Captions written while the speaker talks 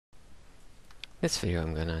This video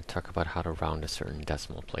I'm going to talk about how to round to certain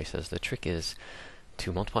decimal places. The trick is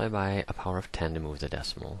to multiply by a power of 10 to move the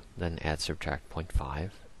decimal, then add subtract 0.5,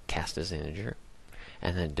 cast as an integer,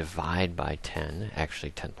 and then divide by 10, actually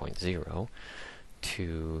 10.0,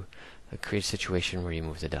 to create a situation where you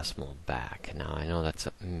move the decimal back. Now I know that's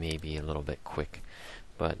maybe a little bit quick,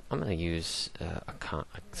 but I'm going to use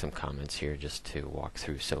some comments here just to walk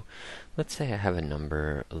through. So let's say I have a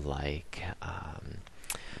number like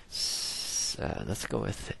let's go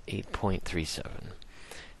with 8.37.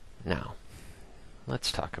 Now,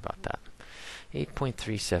 let's talk about that.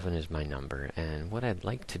 8.37 is my number, and what I'd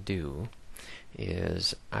like to do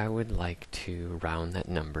is I would like to round that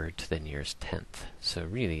number to the nearest tenth. So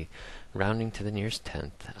really, rounding to the nearest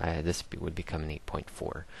tenth, this would become an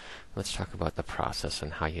 8.4. Let's talk about the process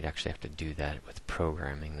and how you'd actually have to do that with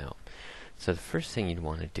programming, though. So the first thing you'd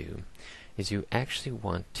want to do is you actually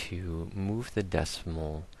want to move the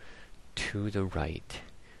decimal to the right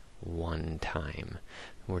one time.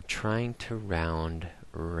 We're trying to round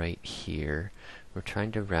right here. We're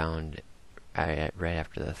trying to round right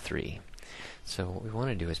after the 3. So what we want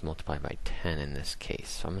to do is multiply by 10 in this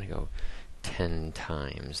case. So I'm going to go 10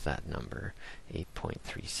 times that number,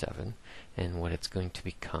 8.37, and what it's going to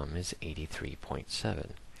become is 83.7.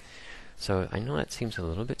 So I know that seems a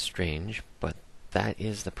little bit strange, but that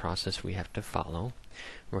is the process we have to follow.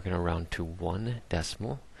 We're going to round to one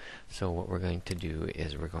decimal. So what we're going to do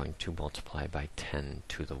is we're going to multiply by 10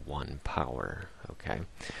 to the 1 power. Okay,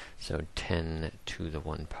 so 10 to the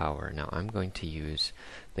 1 power. Now I'm going to use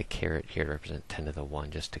the caret here to represent 10 to the 1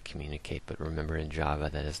 just to communicate, but remember in Java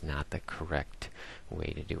that is not the correct way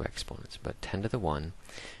to do exponents. But 10 to the 1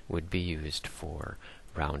 would be used for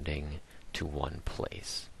rounding to one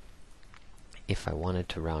place. If I wanted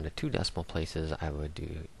to round to 2 decimal places, I would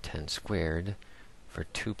do 10 squared for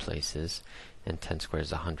 2 places, and 10 squared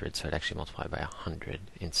is 100, so I'd actually multiply by 100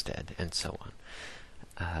 instead, and so on.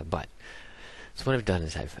 So what I've done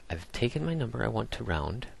is I've taken my number I want to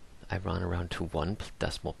round. I run around to one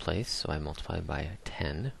decimal place, so I multiply by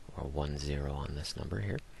 10, or 10 on this number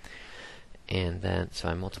here. And then, so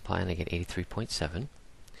I multiply and I get 83.7.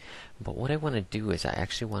 But what I want to do is I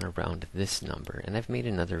actually want to round this number, and I've made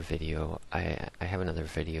another video. I have another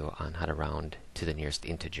video on how to round to the nearest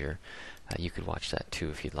integer. You could watch that too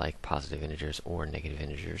if you'd like, positive integers or negative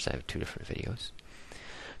integers. I have 2 different videos.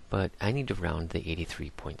 But I need to round the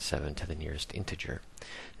 83.7 to the nearest integer.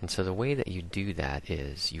 And so the way that you do that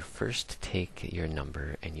is you first take your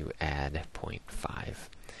number and you add 0.5.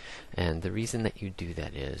 And the reason that you do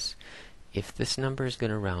that is if this number is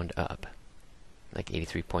going to round up, like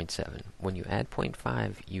 83.7, when you add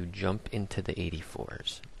 0.5, you jump into the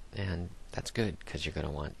 84s. And that's good because you're going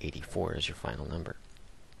to want 84 as your final number.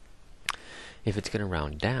 If it's going to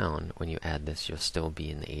round down, when you add this, you'll still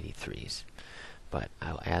be in the 83s. But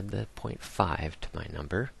I'll add the 0.5 to my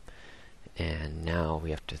number, and now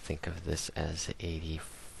we have to think of this as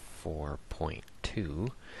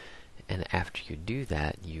 84.2. And after you do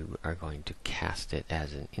that, you are going to cast it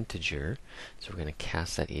as an integer. So we're going to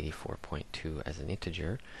cast that 84.2 as an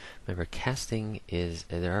integer. Remember, casting is,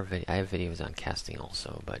 I have videos on casting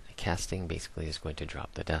also, but casting basically is going to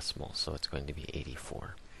drop the decimal, so it's going to be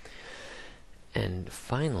 84. And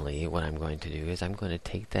finally, what I'm going to do is I'm going to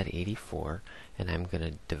take that 84 and I'm going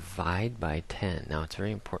to divide by 10. Now, it's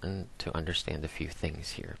very important to understand a few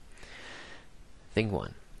things here. Thing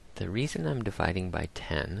 1, the reason I'm dividing by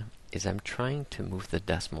 10 is I'm trying to move the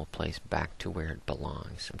decimal place back to where it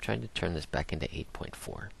belongs. I'm trying to turn this back into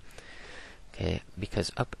 8.4. Okay,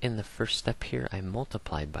 because up in the first step here, I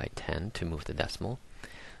multiplied by 10 to move the decimal.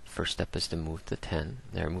 First step is to move the 10,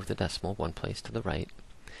 move the decimal one place to the right.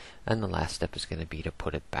 And the last step is going to be to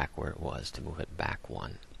put it back where it was, to move it back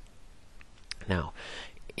 1. Now,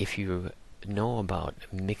 if you know about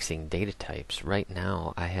mixing data types, right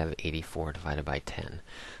now I have 84 divided by 10.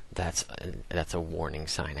 That's a warning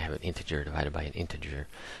sign. I have an integer divided by an integer,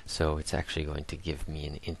 so it's actually going to give me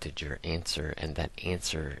an integer answer, and that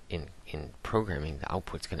answer in programming, the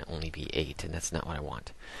output's going to only be 8, and that's not what I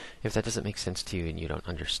want. If that doesn't make sense to you and you don't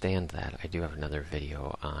understand that, I do have another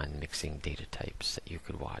video on mixing data types that you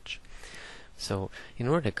could watch. So in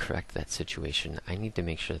order to correct that situation, I need to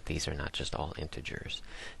make sure that these are not just all integers.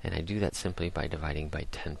 And I do that simply by dividing by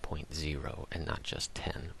 10.0 and not just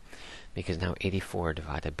 10. Because now 84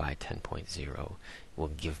 divided by 10.0 will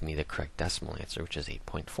give me the correct decimal answer, which is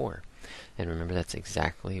 8.4. And remember, that's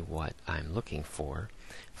exactly what I'm looking for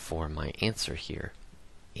my answer here.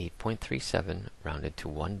 8.37 rounded to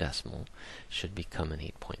one decimal should become an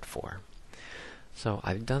 8.4. So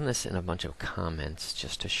I've done this in a bunch of comments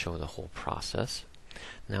just to show the whole process.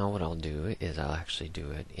 Now what I'll do is I'll actually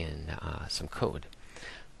do it in some code.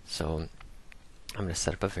 So I'm going to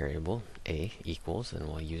set up a variable, a equals, and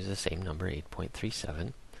we'll use the same number,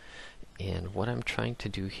 8.37. And what I'm trying to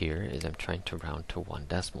do here is I'm trying to round to one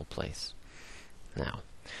decimal place. Now,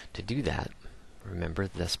 to do that, remember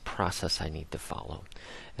this process I need to follow.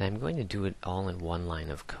 And I'm going to do it all in one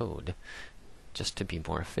line of code, just to be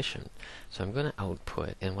more efficient. So I'm going to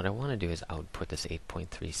output, and what I want to do is output this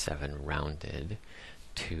 8.37 rounded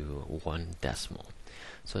to one decimal.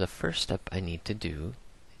 So the first step I need to do,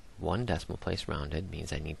 one decimal place rounded,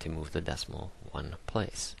 means I need to move the decimal one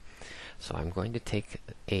place. So I'm going to take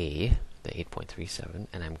a, the 8.37,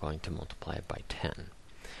 and I'm going to multiply it by 10.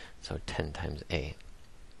 So 10 times a.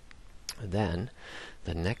 Then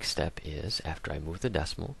the next step is, after I move the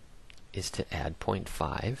decimal, is to add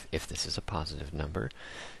 0.5 if this is a positive number.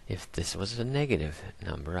 If this was a negative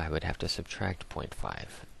number, I would have to subtract 0.5.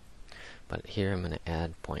 But here I'm going to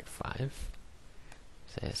add 0.5.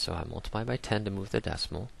 So I multiply by 10 to move the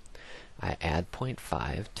decimal. I add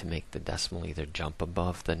 0.5 to make the decimal either jump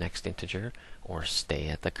above the next integer or stay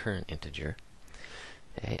at the current integer.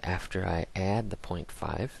 After I add the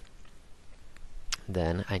 0.5,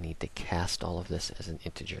 then I need to cast all of this as an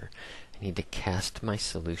integer. I need to cast my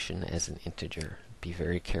solution as an integer. Be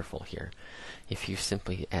very careful here. If you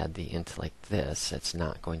simply add the int like this, it's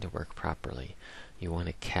not going to work properly. You want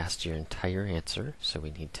to cast your entire answer, so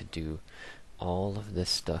we need to do all of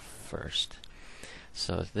this stuff first.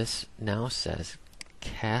 So this now says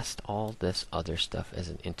cast all this other stuff as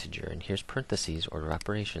an integer. And here's parentheses, order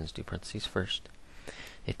operations, do parentheses first.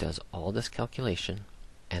 It does all this calculation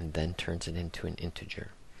and then turns it into an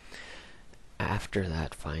integer. After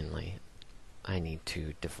that, finally, I need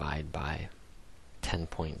to divide by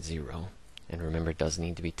 10.0. And remember, it does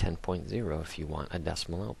need to be 10.0 if you want a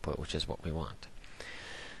decimal output, which is what we want.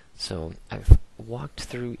 So I've walked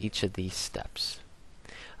through each of these steps.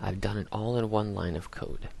 I've done it all in one line of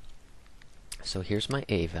code. So here's my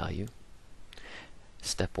a value.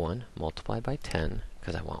 Step 1, multiply by 10,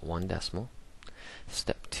 because I want one decimal.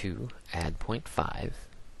 Step 2, add 0.5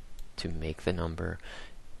 to make the number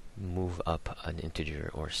move up an integer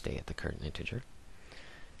or stay at the current integer.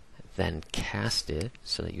 Then cast it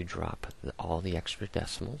so that you drop all the extra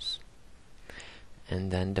decimals.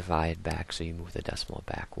 And then divide back so you move the decimal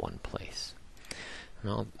back one place.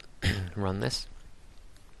 And I'll run this,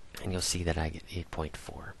 and you'll see that I get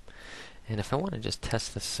 8.4. And if I want to just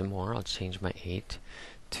test this some more, I'll change my 8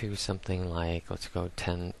 to something like, let's go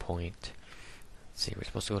 10 point, let's see, we're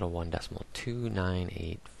supposed to go to one decimal,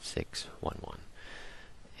 298,611.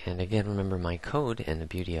 And again, remember my code, and the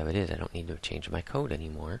beauty of it is I don't need to change my code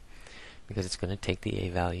anymore, because it's going to take the a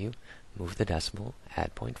value, move the decimal,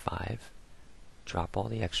 add 0.5, drop all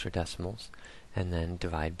the extra decimals, and then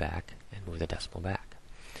divide back and move the decimal back.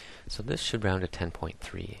 So this should round to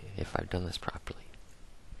 10.3 if I've done this properly.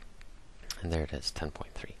 And there it is,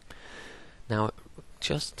 10.3. Now,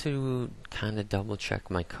 just to kind of double check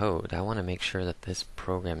my code, I want to make sure that this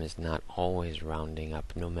program is not always rounding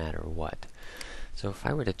up no matter what. So if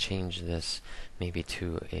I were to change this maybe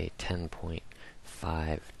to a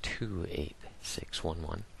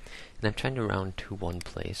 10.528611, and I'm trying to round to one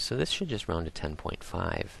place, so this should just round to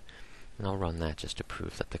 10.5. And I'll run that just to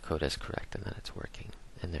prove that the code is correct and that it's working.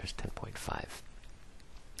 And there's 10.5.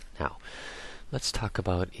 Now, let's talk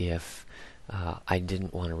about if I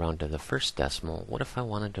didn't want to round to the first decimal. What if I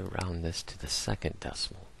wanted to round this to the second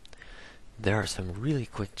decimal? There are some really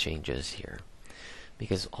quick changes here,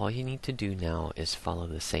 because all you need to do now is follow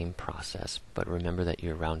the same process, but remember that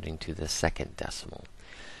you're rounding to the second decimal,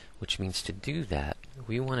 which means to do that,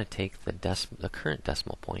 we want to take the current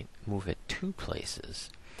decimal point, move it 2 places.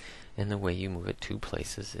 And the way you move it 2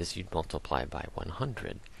 places is you'd multiply by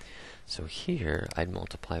 100. So here, I'd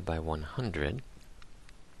multiply by 100.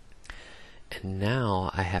 And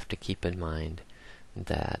now I have to keep in mind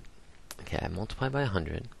that, okay, I multiply by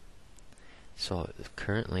 100. So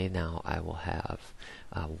currently now I will have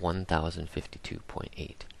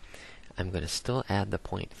 1052.8. I'm going to still add the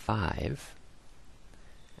 0.5.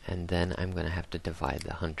 And then I'm going to have to divide the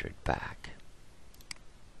 100 back.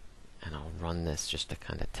 And I'll run this just to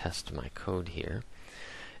kind of test my code here.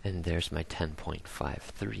 And there's my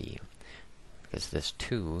 10.53. Because this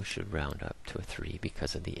 2 should round up to a 3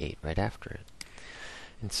 because of the 8 right after it.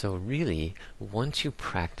 And so really, once you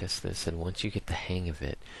practice this and once you get the hang of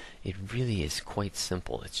it, it really is quite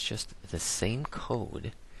simple. It's just the same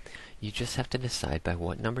code. You just have to decide by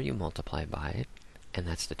what number you multiply by it, and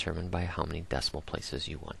that's determined by how many decimal places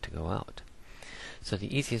you want to go out. So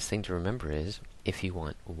the easiest thing to remember is, if you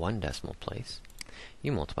want one decimal place,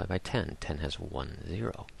 you multiply by 10. 10 has 1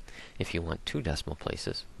 0. If you want 2 decimal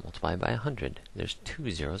places, multiply by 100. There's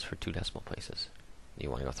 2 zeros for 2 decimal places. You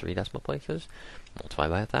want to go 3 decimal places? Multiply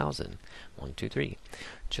by 1,000. 1, 2, 3.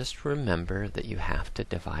 Just remember that you have to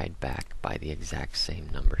divide back by the exact same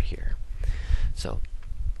number here. So,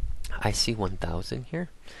 I see 1,000 here,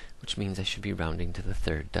 which means I should be rounding to the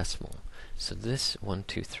 3rd decimal. So this 1,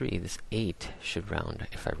 2, 3, this 8 should round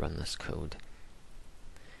if I run this code.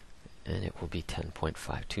 And it will be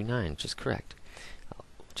 10.529, which is correct.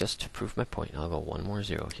 Just to prove my point, I'll go one more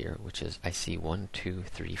 0 here, which is I see 1, 2,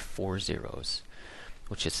 3, 4 zeros,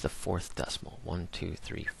 which is the 4th decimal. 1, 2,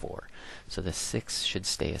 3, 4. So the 6 should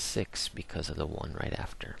stay a 6 because of the 1 right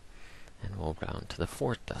after. And we'll round to the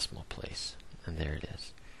 4th decimal place. And there it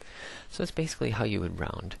is. So that's basically how you would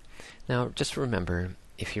round. Now, just remember,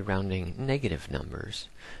 if you're rounding negative numbers,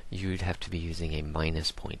 you'd have to be using a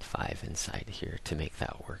minus 0.5 inside here to make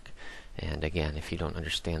that work. And again, if you don't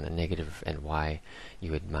understand the negative and why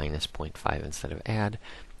you would minus 0.5 instead of add,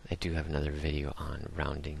 I do have another video on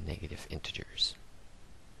rounding negative integers.